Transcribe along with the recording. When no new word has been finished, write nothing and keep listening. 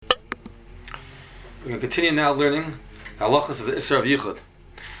We're going to continue now learning the halachas of the Isser of Yichud.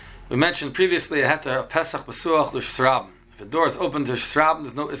 We mentioned previously a heter of Pesach B'suach L'Shus Rabim. If the door is open to Shus Rabim,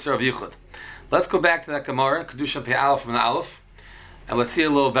 there's no Isser of Yichud. Let's go back to that Gemara, Kedusha Pei Aleph from the Aleph, and let's see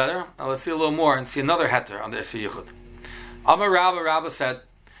a little better, and let's see a little more, and see another heter on the Isser Yichud. Amar Rabba said,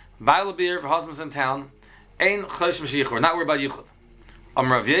 Baila Beer for husbands in town, Ein Chosh M'Shichud. We're not worried about Yichud.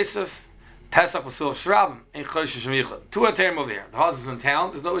 Amar Rav Yosef, Pesach B'suach Shrabim, Ein Chosh M'Yichud. Two term over here. The husbands in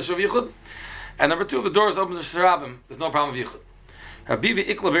town, there's no issue of Yichud. And number two, if the door is open to Shrabim, there's no problem with Yichud. Rabbi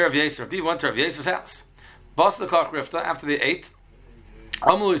Ikla Ber Rav Yosef. Rabbi went to Rav Yosef's house. Bas the Kach Rifta, after they ate,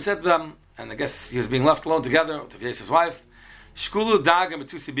 Amul said to them, and I guess he was being left alone together with Rav Yosef's wife, Shkulu Dagam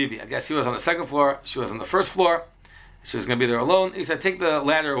Betusi Bibi. I guess he was on the second floor, she was on the first floor, she was going to be there alone. He said, take the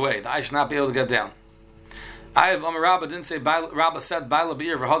ladder away, I should not be able to get down. I have Amar Rabba didn't say, Rabba said, Baila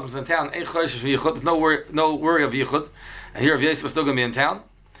Be'ir for husbands in town, Ein Chosh Yichud, there's no worry of Yichud, and here Rav Yosef was still going to be in town.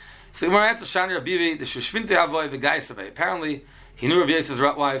 So the Gemara answers, Shani Rabbi, the Shushvinte Havoy, the Gaisaveh. Apparently, he knew Rav Yosef's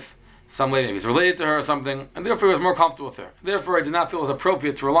wife, some way, maybe he's related to her or something, and therefore he was more comfortable with her. Therefore, he did not feel it was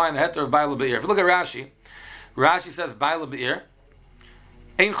appropriate to rely on the heter of Baila Be'ir. If you look at Rashi says, Baila Be'ir,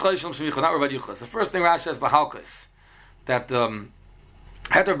 Ein Chosh Shemichud, not Rabbi Yichud. The first thing Rashi says, Lahalkis, that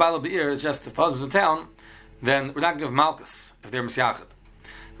heter of Baila Be'ir is just if husbands in town, then we're not going to give Malchus if they're Misyachid.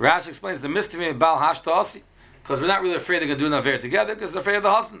 Rashi explains the mystery of Baal Hashtasi, because we're not really afraid they're going to do an affair together, because they're afraid of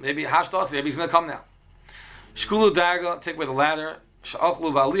the husband. Maybe Hashtasi, maybe he's going to come now. Shkulu Darga, take away the ladder.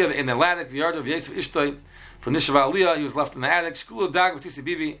 Sha'achlu Ba'aliyah, in the attic, the yard of Yosef Ishtoi, from Nishav Aliyah, he was left in the attic. Shkulu Darga, B'tusi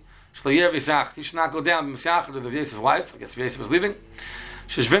Bibi, Shlayir V'isach, he should not go down, Misyachid of Yosef's wife, I guess Yosef was leaving.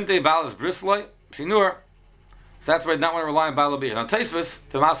 Sheshvinte Ba'alas Brisloi, Sinur, so that's why I did not want to rely on Baila Be'ir. Now Taisvis,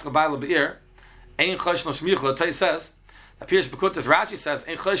 the Maskal Baila Be'ir, Ein Chosh No Shmichud, Tais says, appears Bekutas, Rashi says,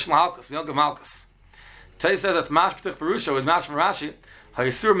 Ein Chosh Malchus, we don't give Malchus. Tais says that's Mash P'tich Perusha, with Mash from Rashi,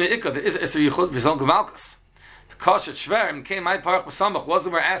 HaYisur Me'ikah, there is Isser Yichud, we don't give Malchus. The Koshet Shverim came my Parach B'samach, was the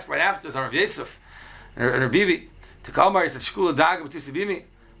word asked right after, is on Rav Yosef, and Rav Bibi, to Kalmar, he said, Shkula Daga B'tusi Bimi,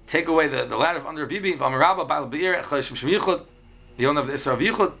 take away the ladder of under Bibi, V'amar Rabba, Baila Be'ir, Ein Chosh Shmichud, you don't have the Isser of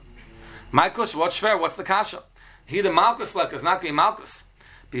Yichud. My Kush, what's Shver, what's the Kasha? He the Malchus like is not being Malchus.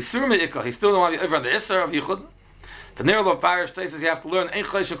 B'Isur Me'ikah, he still don't want to be over on the Isser of Yichud. The Nero of Fire says you have to learn Ein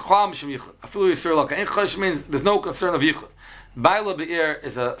Chosh Klam Shem Yichud. Afilu Yisur Laka. Ein Chosh means there's no concern of Yichud. Baila Be'ir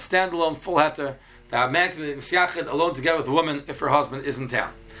is a standalone full heter that a man can be Misyachid alone together with a woman if her husband is in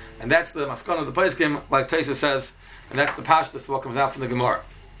town. And that's the Maskana of the Poskim, like Taisa says, and that's the Pashtus, what comes out from the Gemara.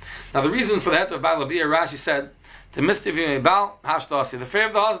 Now the reason for the heter of Baila Be'ir, Rashi said, to mistifim Baal Hashtasi, the fear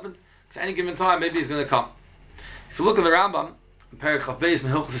of the husband, because any given time maybe he's going to come. If you look at the Rambam, in Perek Chav Beis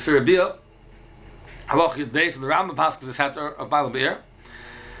Mehilchos Yisur Bia, Halach Yud Beis, the Rambam passes this heter of Baila Be'ir.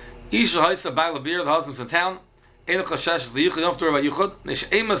 Isha Haisa Baila Be'ir, the husband's in town. Ein Chashesh L'Yichud, you don't have to worry about Yichud. Nesh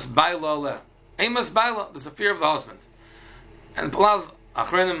Emas Baila Leh. Emas Baila, there's a fear of the husband. And a lot of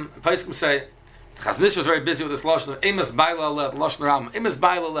Achrenim and Paiskim say, the Chaznish was very busy with this Lashon of Emas Baila Leh, the Lashon Rambam. Emas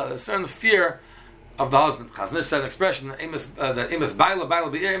Baila Leh, there's a certain fear of the husband. Chaznish said an expression that Emas Baila, Baila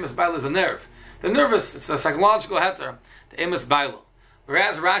Be'ir, Emas Baila is a nerve. The nervous, it's a psychological heter, the Emas Baila.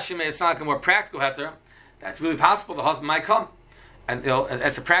 Whereas Rashi made it sound like a more practical heter, that's really possible the husband might come. And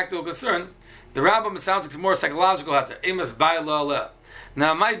it's a practical concern. The Rambam, it sounds like it's more psychological heter, Emas Baila Le.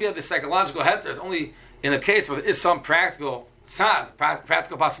 Now it might be that the psychological heter is only in a case where there is some practical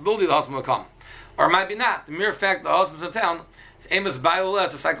practical possibility the husband will come. Or it might be not. The mere fact the husband's in town, it's Emas Baila Le,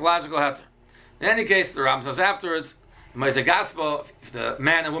 it's a psychological heter. In any case, the Rambam says afterwards, it might say gospel, if the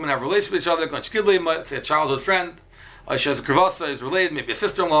man and woman have a relationship with each other, it might say a childhood friend, or she has a krivasa, is related, maybe a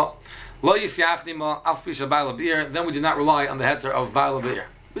sister-in-law, lo yisiachnima, af pisha Baila Be'ir, then we do not rely on the heter of Baila Be'ir.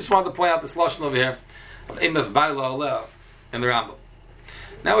 We just wanted to point out this lashon over here, of Emas Baila Leh, in the Rambam.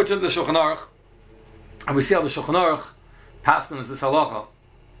 Now we turn to the Shulchan Aruch, and we see how the Shulchan Aruch passes this halacha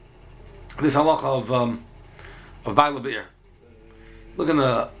of Baila Be'ir. Look in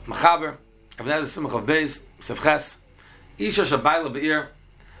the Mechaber, Avnei Simach of Beis, Sefches, Isha Shabaila Be'ir,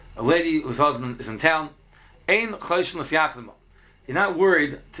 a lady whose husband is in town, Ein Chosh Misyachid. You're not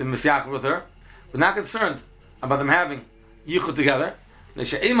worried to Misyachid with her. We're not concerned about them having Yichud together.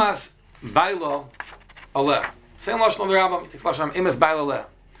 Emas Baila Aleh. Same lashon of the Rambam. It takes lashon Emas Baila Aleh.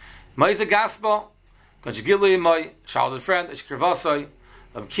 Ma'isa Gaspa, Konchigili Mai, childhood friend, Ishkrivasai,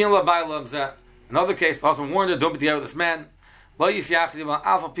 Lamkin Baila Bzeh. Another case, the husband warned her, don't be together with this man. Lo Yisyachid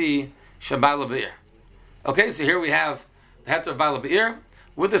Alpha P Shabaila Be'ir. Okay, so here we have the heter of Baila Be'ir,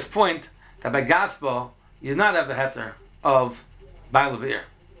 with this point that by Gaspa, you do not have the heter of Baila Be'ir.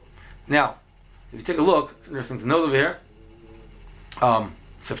 Now, if you take a look, it's interesting to note over here,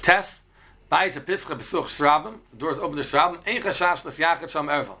 Seftes, Ba'is a pischa besuch shrabim, the door is open to shrabim, ein chashash l's yachid sham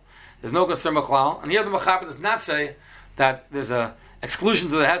ervel. There's no concern b'chlal. And here the Mechaber does not say that there's a exclusion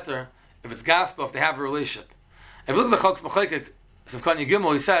to the heter if it's gospel, if they have a relationship. If you look at the Chokes Mechayik, Sivkanya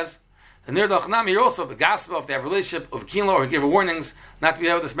Gimel, he says, the Nir Dochnam, here also, the gospel, if they have a relationship of Kinlo, or give warnings not to be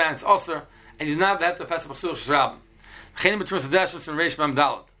there with this man, it's also, and you do not have the heter Pesach B'such Shrabim. Chenim b'Trumas Hadeshim and Reish Mem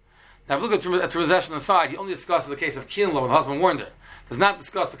Dalet. Now, if you look at Trumas Hadeshim aside, he only discusses the case of Kinlo, when the husband warned her. Does not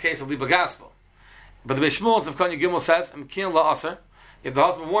discuss the case of Liba Gospel. But the Beis Shmuel of Sivkanya Gimel says, Kinlo Aser, if the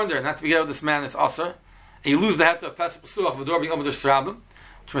husband warned her not to be there with this man, it's Aser, and you lose the heter of Pesach B'such, the door being open to Shrabim,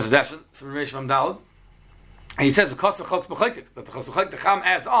 Trumas Hadeshim, and Reish Mem Dalet. And he says because of Chokes Mechayik, that the Chokes Mechayik, the Cham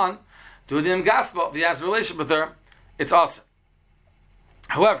adds on to the Dim Gospel, if he has a relationship with her, it's awesome.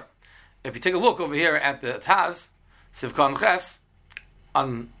 However, if you take a look over here at the Taz, Sivkan Ches,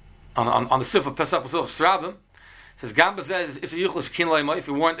 on the Sif of Pesach B'such Shrabim, it says, Gam B'zeh is a Yuchlish Kin Loimah, if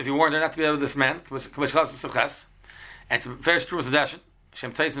you warned her not to be able with this man, K'mish Chas B'such Ches, and it's a very true Zadeshin,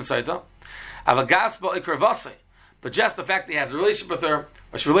 Shem Teis and Saita, Ava Gospel Ikravase, but just the fact that he has a relationship with her,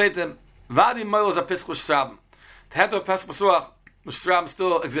 or she related to him, Vadi Moil is a Pesach Shrabim. The head of Pesach B'such Shrabim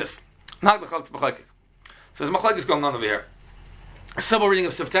still exists. Not the Chokes Mechayik. So there's Machlekes going on over here. A simple reading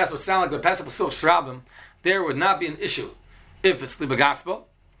of Siftes would sound like the Pesach B'such Shrabim. There would not be an issue if it's the Gospel.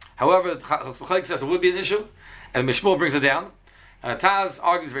 However, the Chokes Mechayik says it would be an issue, and Mishmul brings it down. And Taz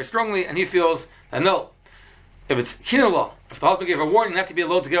argues very strongly, and he feels that no, if it's Kinelo, if the husband gave a warning not to be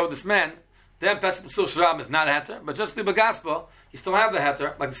allowed to go with this man, then Pesach B'such Shrabim is not a heter, but just the Gospel, you still have the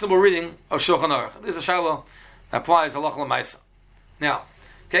heter, like the simple reading of Shulchan Aruch. There's a shiloh that applies halacha l'maisa. Now,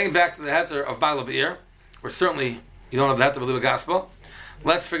 getting back to the heter of Baal Be'er, where certainly you don't have the heter of the Gospel,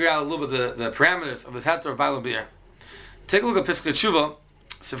 let's figure out a little bit the parameters of this heter of Baal Be'er. Take a look at Piskei Tshuva,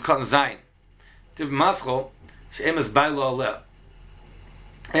 Sivkot Zayin. Tib Maschol, she'emes Baal Aleh.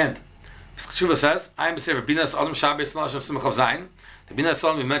 And Piskei Tshuva says, I am B'sefer Binas Adam Shabbos Nashim Simach of Zayin. The Binas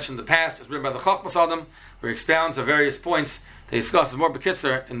Adam we mentioned in the past is written by the Chachmas Adam, where he expounds on various points that he discusses more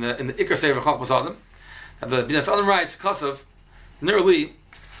bekitzer in the Iker Sefer of Chachmas Adam. And the Binas Adam writes, Kosav, nearly,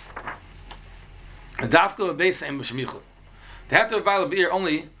 Dafko Beis Em Shemichud. They have to have Baal Be'er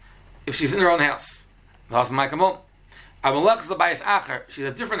only if she's in her own house. The husband might come home. Amalech is the Bayis Acher. She's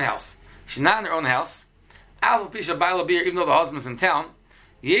a different house. She's not in her own house. Alpha Pisha Baal Be'er, even though the husband's in town,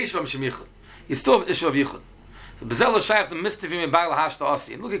 Yesh Bam Shemichud. You still have an issue of Yichud. The Bezel is Shaykh the Mistivim in Baal Hashta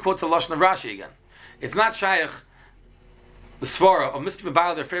Asi. And look at quotes the Lashon of Rashi again. It's not Shaykh the Svara of Mistivim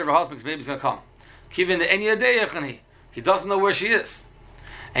Baal, their favorite husband, because maybe he's going to come. Kivin the Enya Deyachani. He doesn't know where she is.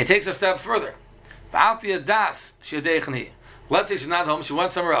 And he takes a step further. Let's say she's not home, she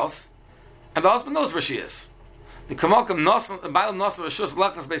went somewhere else, and the husband knows where she is. The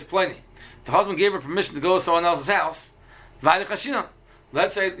husband gave her permission to go to someone else's house.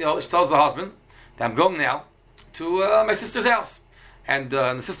 Let's say she tells the husband that I'm going now to my sister's house. And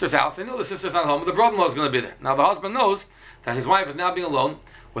in the sister's house, they know the sister's not home, but the brother-in-law is going to be there. Now the husband knows that his wife is now being alone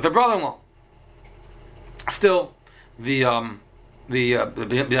with her brother-in-law. Still, the Adam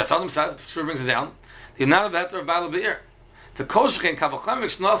says, sure brings it down. The not of that of Baal Be'er. The Koshkin Kavachamik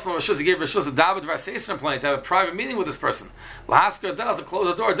Shnosson Rishus, he gave Rishus a David Varsation plan to have a private meeting with this person. Lahasker does to close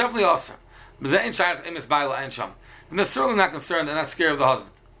the door, definitely awesome. B'zein Shayach Emes Baal Ein Sham. And they're certainly not concerned and not scared of the husband.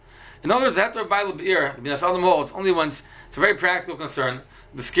 In other words, after Baal Be'er, the Binas Adam holds only once it's a very practical concern,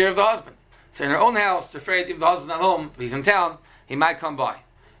 the scare of the husband. So in her own house, she's afraid if the husband's not home, if he's in town, he might come by.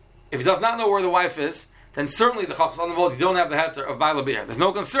 If he does not know where the wife is, then certainly the Chachmas Adam holds you don't have the heter of Baal Be'er. There's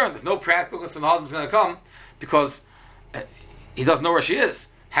no concern, there's no practical concern the husband's going to come because he doesn't know where she is.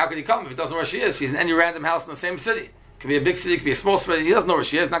 How could he come if he doesn't know where she is? She's in any random house in the same city. It could be a big city, it could be a small city. He doesn't know where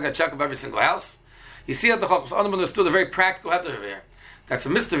she is. He's not going to check up every single house. You see that the Chachmas Adam understood a very practical heter over here. That's a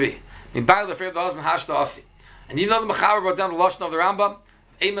mystery. In Baal the fear of the husband Hashta Asi. And even though the Mechaber brought down the Lashon of the Rambam,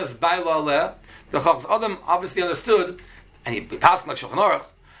 Emes Baal Aleh, the Chachmas Adam obviously understood, and he passed like Shulchan Aruch.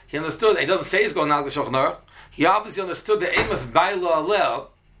 He understood. He doesn't say he's going out to Shulchan Aruch. He obviously understood that Emes Baal Aleh.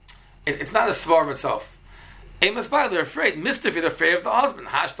 It's not a svar of itself. Emes Baal, they're afraid. Mistafi, they're afraid of the husband.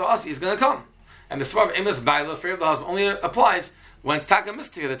 Hashta Asi, he's going to come. And the svar of Emes Baal, afraid of the husband, only applies when it's Taka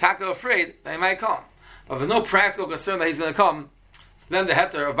Mistafi. The Taka afraid that he might come. But if there's no practical concern that he's going to come, then the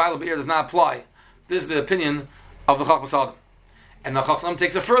heter of Baal Be'er does not apply. This is the opinion of the Chachmas Adam. And the Chachmas Adam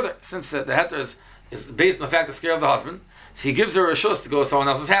takes it further. Since the heter is based on the fact of scare of the husband, so he gives her a reshus to go to someone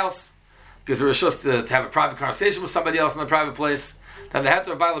else's house, gives her a reshus to have a private conversation with somebody else in a private place, then the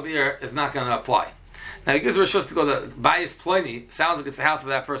heter of Baal Be'er is not going to apply. Now he gives her a reshus to go to Bayis Pliny, sounds like it's the house of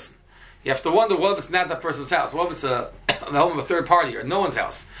that person. You have to wonder, what if it's not that person's house? What if it's the home of a third party or no one's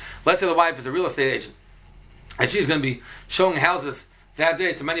house? Let's say the wife is a real estate agent, and she's going to be showing houses that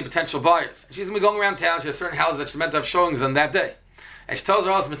day to many potential buyers. And she's going to be going around town. She has certain houses that she's meant to have showings on that day. And she tells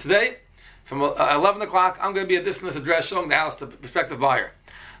her husband, today, from 11 o'clock, I'm going to be at this address showing the house to the prospective buyer.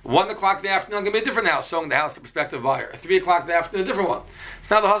 1 o'clock in the afternoon, I'm going to be a different house showing the house to the prospective buyer. At 3 o'clock in the afternoon, a different one.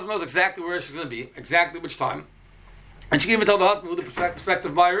 So now the husband knows exactly where she's going to be, exactly which time. And she can even tell the husband who the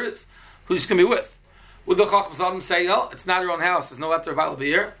prospective buyer is, who she's going to be with. Would the Chacham Zadam say, no, it's not her own house, there's no Heter available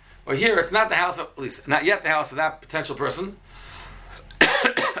here? Or here, it's not the house of, at least not yet the house of that potential person.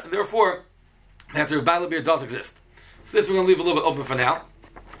 And therefore, the Heter available here does exist. So this we're going to leave a little bit open for now.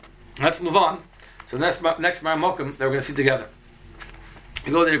 Let's move on. So the next Maramokim that we're going to see together.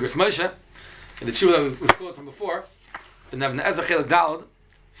 We go to Igros Moshe, in the Tshuva that we've quoted from before, in Nevne Ezra Chelik Dalad,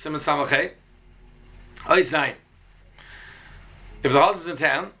 Simon Samachay, Oy Zayin. If the husband's in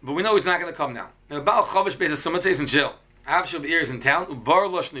town, but we know he's not going to come now. And the Baal Chavish Beis HaSummah is in jail. Avshub Eir is in town. Ubar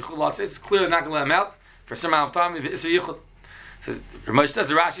Losh Nichul Latz. It's clearly not going to let him out for some amount of time. If it's a Yichud. So Moshe says,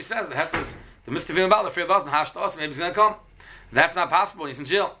 the Rashi says, the Heter is the Mistavim Baal, the fear of the husband, Hash to us, maybe he's going to come. That's not possible. He's in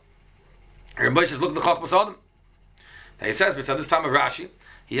jail. And Moshe is looking at the Chachmas Adam. Now he says, but at this time of Rashi,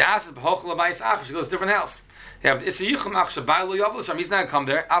 he asks, B'hochel Abayis Ach, she goes to a different house. You have the Issa Yichum Ach, Shabai Lo Yav L'Sham, he's not going to come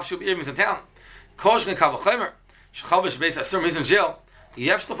there. Avshub Eir, he's in town. Kosh Gen Kav L'Chemer, Shechavish Beis HaSummah, he's in jail.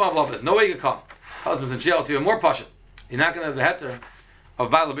 Yev Shlofan V'Lov, there's no way you can come. Husband's in jail, it's even more pasha. You're not going to have the Heter of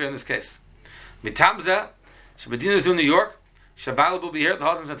Baal Abir in this case. Mitamzeh, Shabadina is in New York, Shabai will be here, the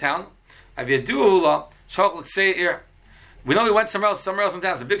husband's in town. Aviyadu Hula, Shach L'Ksei Eir. We know he went somewhere else in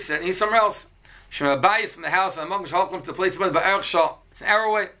town. It's a big city, and he's somewhere else. Shema Bayis from the house, and among Shalchim to the place he went by Erech Shah. It's an hour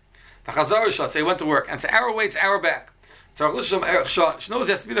away. The Chazar Shah, so he went to work, and it's an hour away, it's an hour back. So Erech Shah, she knows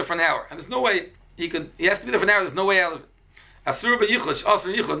he has to be there for an hour, and there's no way he has to be there for an hour, there's no way out of it. Asur B'Yichud,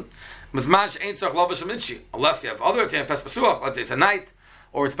 Asur Yichud, Mizman She'ein Tzarech Lavash Aminchi. Unless you have other Tem Pes Pesuach, let's say it's a night,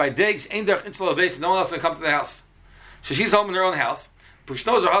 or it's by day, She'ein Derech Inshla Beis, no one else can come to the house. So she's home in her own house, but she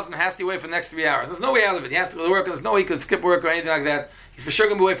knows her husband has to be away for the next 3 hours. There's no way out of it. He has to go to work, and there's no way he could skip work or anything like that. He's for sure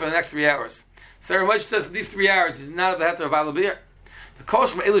going to be away for the next 3 hours. So Ramesh says, for these 3 hours, you do not have the Heter of Baal Abir. The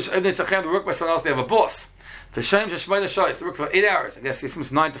Kosh from Elish Evnei Tzachim, to work by someone else, they have a boss. The Shem Sheshmayna Shais, to work for 8 hours. I guess he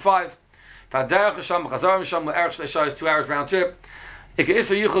seems 9 to 5. Padarach Hasham, Chazar Hasham, Erech Shais, 2 hours round trip. Ike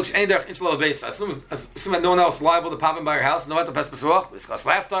Isser Yuchuk, She'ein Derech Inshla Beis. Assume that no one else is liable to pop in by your house. No Heter Pes Pesuach. We discussed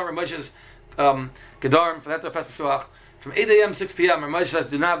last time, Ramesh's Gedarim for the Heter Pes Pesuach. From 8 a.m. 6 p.m., Ramesh says,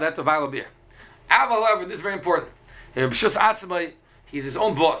 do not have the Heter of Baal Abir. However, this is very important. B'shus Atzmai, he's his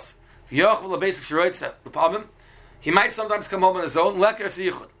own boss. The problem, he might sometimes come home on his own.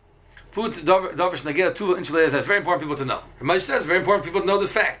 Food to Davish Nagila, 2 inch layers. That's very important people to know. Ramesh says, very important people to know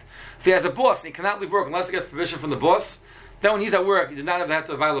this fact. If he has a boss and he cannot leave work unless he gets permission from the boss, then when he's at work, he does not have the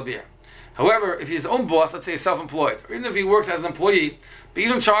Heter of Baal Abir. However, if he's his own boss, let's say he's self-employed, or even if he works as an employee, but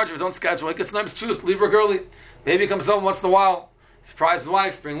he's in charge of his own schedule, he could sometimes choose to leave work early. Maybe he comes home once in a while, surprise his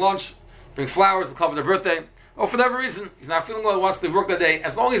wife, bring lunch, bring flowers to cover their birthday. Or for whatever reason, he's not feeling well, he wants to leave work that day.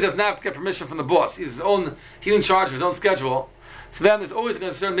 As long as he doesn't have to get permission from the boss, he's in charge of his own schedule. So then there's always a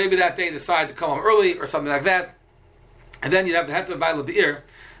concern, maybe that day decide to come home early or something like that. And then you'd have the Heter of Baal Abir,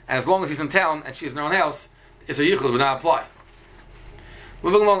 and as long as he's in town and she's in her own house, Isser Yichud would not apply.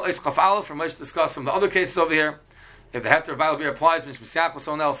 Moving along, Eis Chaf Aleph, from which to discuss some of the other cases over here. If the Heter of Baal Abir applies when she's Mishmisyach with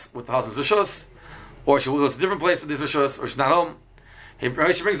someone else with the husband's Rishus, or she will go to a different place with his Rishus, or she's not home. He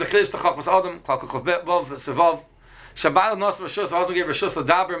brings the Chiddush to Chachmas Adam, Klal Kuchav Vav, Sevav. Shabbat Nos Rishus, the husband gave Rishus to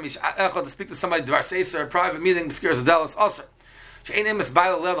Daber, Mish Echad, to speak to somebody, Dvar Seiser, a private meeting, B'skir Zadelis, Aser. She'ein Emes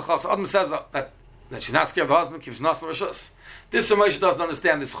Baal Lev, the Chachmas Adam says that she's not scared of the husband, Kiv Nos Rishus. This Ramesh doesn't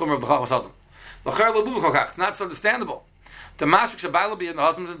understand this Chumrah of the Chachmas Adam. L'cher Lo Buvu Kokach, not so understandable. The Mashvik Shabbat will be in the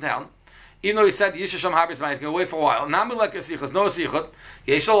husband's in town, even though he said Yisha Sham Habis Mai, he's going to wait for a while. Nam Melek Yasichas, no Sichot,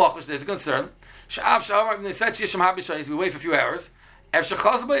 Yeshal Lachush, there's a concern. Sha'av Sha'av, when they said Yisha Sham Habis Mai, he's going to wait for a few hours. Maybe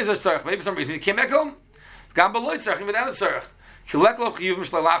for some reason he came back home. Gam beloy tzarech, without a tzarech. Kilek lo chiyuvim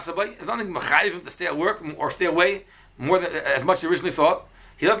shlalach sabay. There's nothing mechayivim to stay at work or stay away more than as much as he originally thought.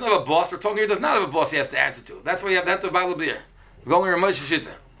 He doesn't have a boss. We're talking here. He does not have a boss. He has to answer to. That's why you have the Heter of Baal Abir. We're going to Ramesh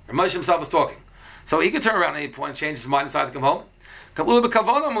Shita. Ramesh himself is talking, so he could turn around at any point, change his mind, decide to come home. He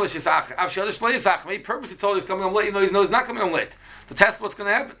purposely told he's coming home late, even though he knows he's not coming home late. To test what's going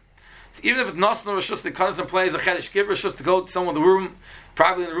to happen. So even if it's not no rishus, the comes and plays a chedesh, give rishus to go to someone in the room,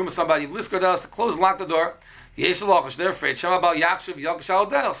 privately in the room of somebody, lisker does to close and lock the door. Yesh lochash, they're afraid. Shema bal yakshiv yagshal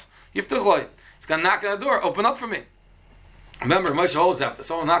dels. Yiftuchloi. He's going to knock on the door. Open up for me. Remember, Moshe holds after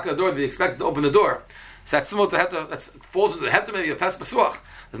someone knocking on the door, they expect to open the door. So that's similar to Heter. That falls into the Heter maybe a pes pesuach.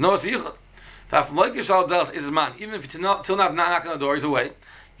 There's no asichot. Even if till now not knocking on the door, he's away.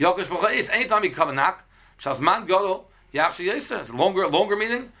 Anytime you come and knock, it's a longer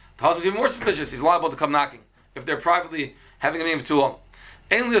meaning. The husband's even more suspicious. He's liable to come knocking if they're privately having a name for too long.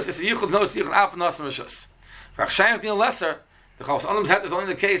 Einlius is a yichud no is a yichud alp nas rishus. For Achshayim Din lesser, the Chavos Adam's head is only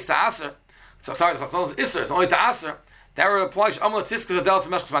the case to aser. So sorry, the Chavos Adam's iser is only to aser. That would apply to Amal Tiskus Adel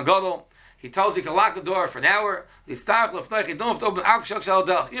Tzemeshkos Van Gadol. He tells you can lock the door for an hour. You don't have to open Al Kshak Shal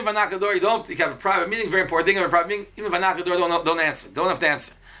Adel. Even if I knock the door, you don't have to have a private meeting. Very important thing. Have a private meeting. Even if I knock the door, don't answer. Don't have to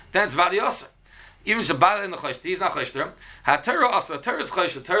answer. Then it's Vadi Yoser. Even Shabbat in the Chosh, he's not Choshter. HaTorah also, the Torah is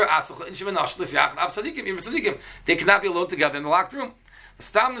Chosh, the Torah Asuch, in Shemanash, L'Syachad, Ab Tzadikim, even Tzadikim, they cannot be alone together in the locked room.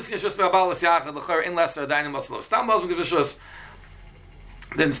 Stam L'Syachad, just Be'abal L'Syachad, L'Chor, in Lesser, Dayanim Oslo. Stam L'Syachad, gives a Shus,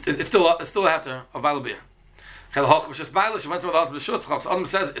 then it's still a hatter of Baal Beer. Chel Hoch, B'Shus Bailish, she went to the house of the Shus, Adam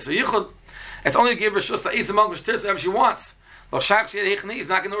says, it's a Yichud, it's only give her Shus, the Eisa Monk, which whatever she wants. L'Shach, she had Hechni, he's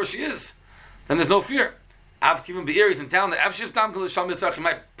not going to know where she is. Then there's no fear. Av Kivim Be'er, he's in town, the Av Shus Dam, Shal Mitzach, she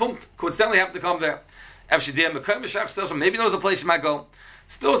might, coincidentally happen to come there. Still, maybe knows the place she might go.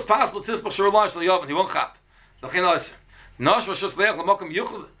 Still, it's possible to sure launch the Yovin. He won't chap. Nosh was just leich l'mokum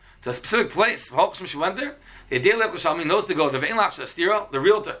yuchud to a specific place. Hochshim she went there. He knows to go. The vein lach stira, the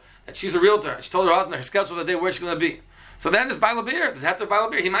realtor, that she's a realtor. She told her husband her schedule that day where she's going to be. So then this Baal Beer, this Heter Baal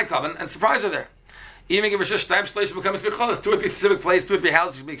Beer, he might come and surprise her there. Even give her just time station becomes bichos. To a specific place, to a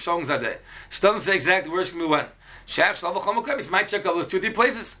house she make showings that day. She doesn't say exactly where she's going to be when. Shach shalva chomokim. He might check out those 2 or 3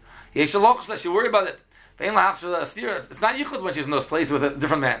 places. He shaloch that she worry about it. It's not yichud when she's in those places with a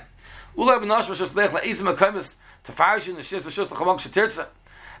different man. Ulay b'nosh v'shus leich la'ezim ha'komis to farishin the shis v'shus l'chamok shetirza.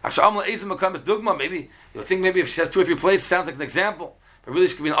 Actually, am la'ezim ha'komis dugma. Maybe you'll think maybe if she has 2 or 3 places, sounds like an example, but really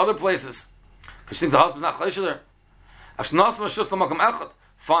she could be in other places because she thinks the husband's not chayshel her. Actually, nos v'shus l'makom echad.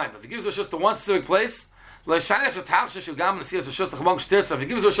 Fine, but if he gives her just to one specific place, l'shanech shetavshe shugam and sees v'shus l'chamok shetirza. If he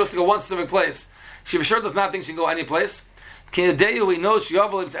gives her just to go one specific place, she for sure does not think she can go any place. Can the day he knows she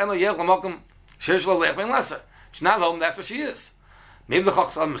yavel eno yech l'makom. She's not home, that's where she is. Maybe the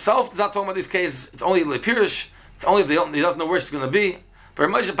Chacham himself is not talking about these cases, it's only Lepirish, it's only if he doesn't know where she's going to be. But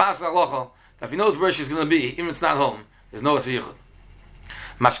Moshe Pasach Halacha, that if he knows where she's going to be, even if it's not home, there's no Yichud.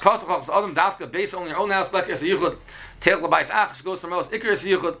 Mashkas Chacham Adam Dafka, based on your own house, like as a Yichud, Teil Labais Ach, she goes somewhere else, Iker is a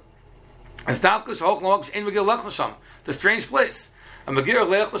Yichud. And Dafka, Shahok Lamok, Shein Megil Lech L'Sham, the strange place. A Megil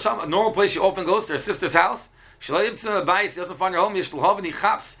Lech L'Sham, a normal place she often goes to her sister's house. She doesn't find her home, he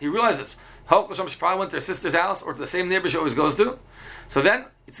realizes. She probably went to her sister's house or to the same neighbor she always goes to. So then,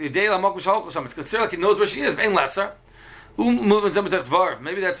 it's the day it's considered like he knows where she is. Maybe that's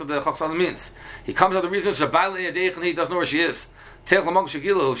what the Chacham means. He comes out the reason he doesn't know where she is. She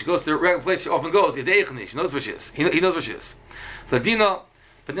goes to the regular place she often goes. She knows where she is. He knows where she is. Ladina,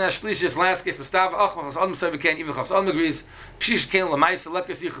 but then Ashlish, last case, even Chacham Adam agrees.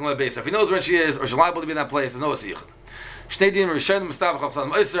 If he knows where she is or she's liable to be in that place, there's no Yichud. Shnei din Rishon Mustav Chafs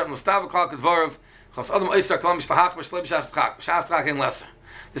Adam Oyser Mustav Klal Kedvarav Chafs Adam Oyser Kalam Mishlachach B'Shlei B'Shas B'Chak B'Shas B'Chak in Lesser.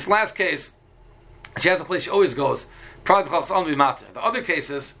 This last case, she has a place she always goes. Probably Chafs Adam be matter. The other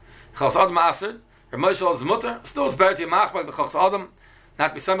cases, Chafs Adam Aser, her Moshe is mutter. Still, it's better to mach by the Chafs Adam,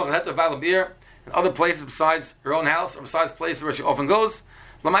 not be samach het of Baal Beer, and other places besides her own house or besides places where she often goes.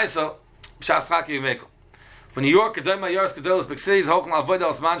 Lamaisa B'Shas B'Chak Yumekel. For New York, Kedema Yaris Kedolos, big cities, Hochel Avodah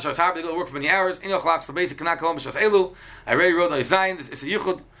Osman, Shas Harbi, they go to work for many hours. In Yochlach, so basically cannot come home. Shas Elu, I already wrote Oizayin. It's a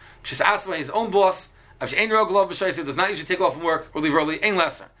Yichud. Shas Asma, his own boss. If she ain't Rog Lov B'Shai, does not usually take off from work or leave early. Ain't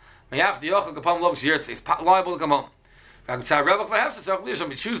lesser. Mayach the Yochel Kapam Lov Shirtz. He's liable to come home. He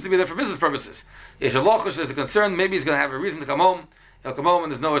chooses to be there for business purposes. If there's a concern, maybe he's going to have a reason to come home. He'll come home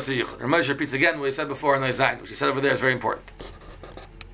and there's no Yichud. Ramesh repeats again what he said before in Oizayin, which he said over there is very important.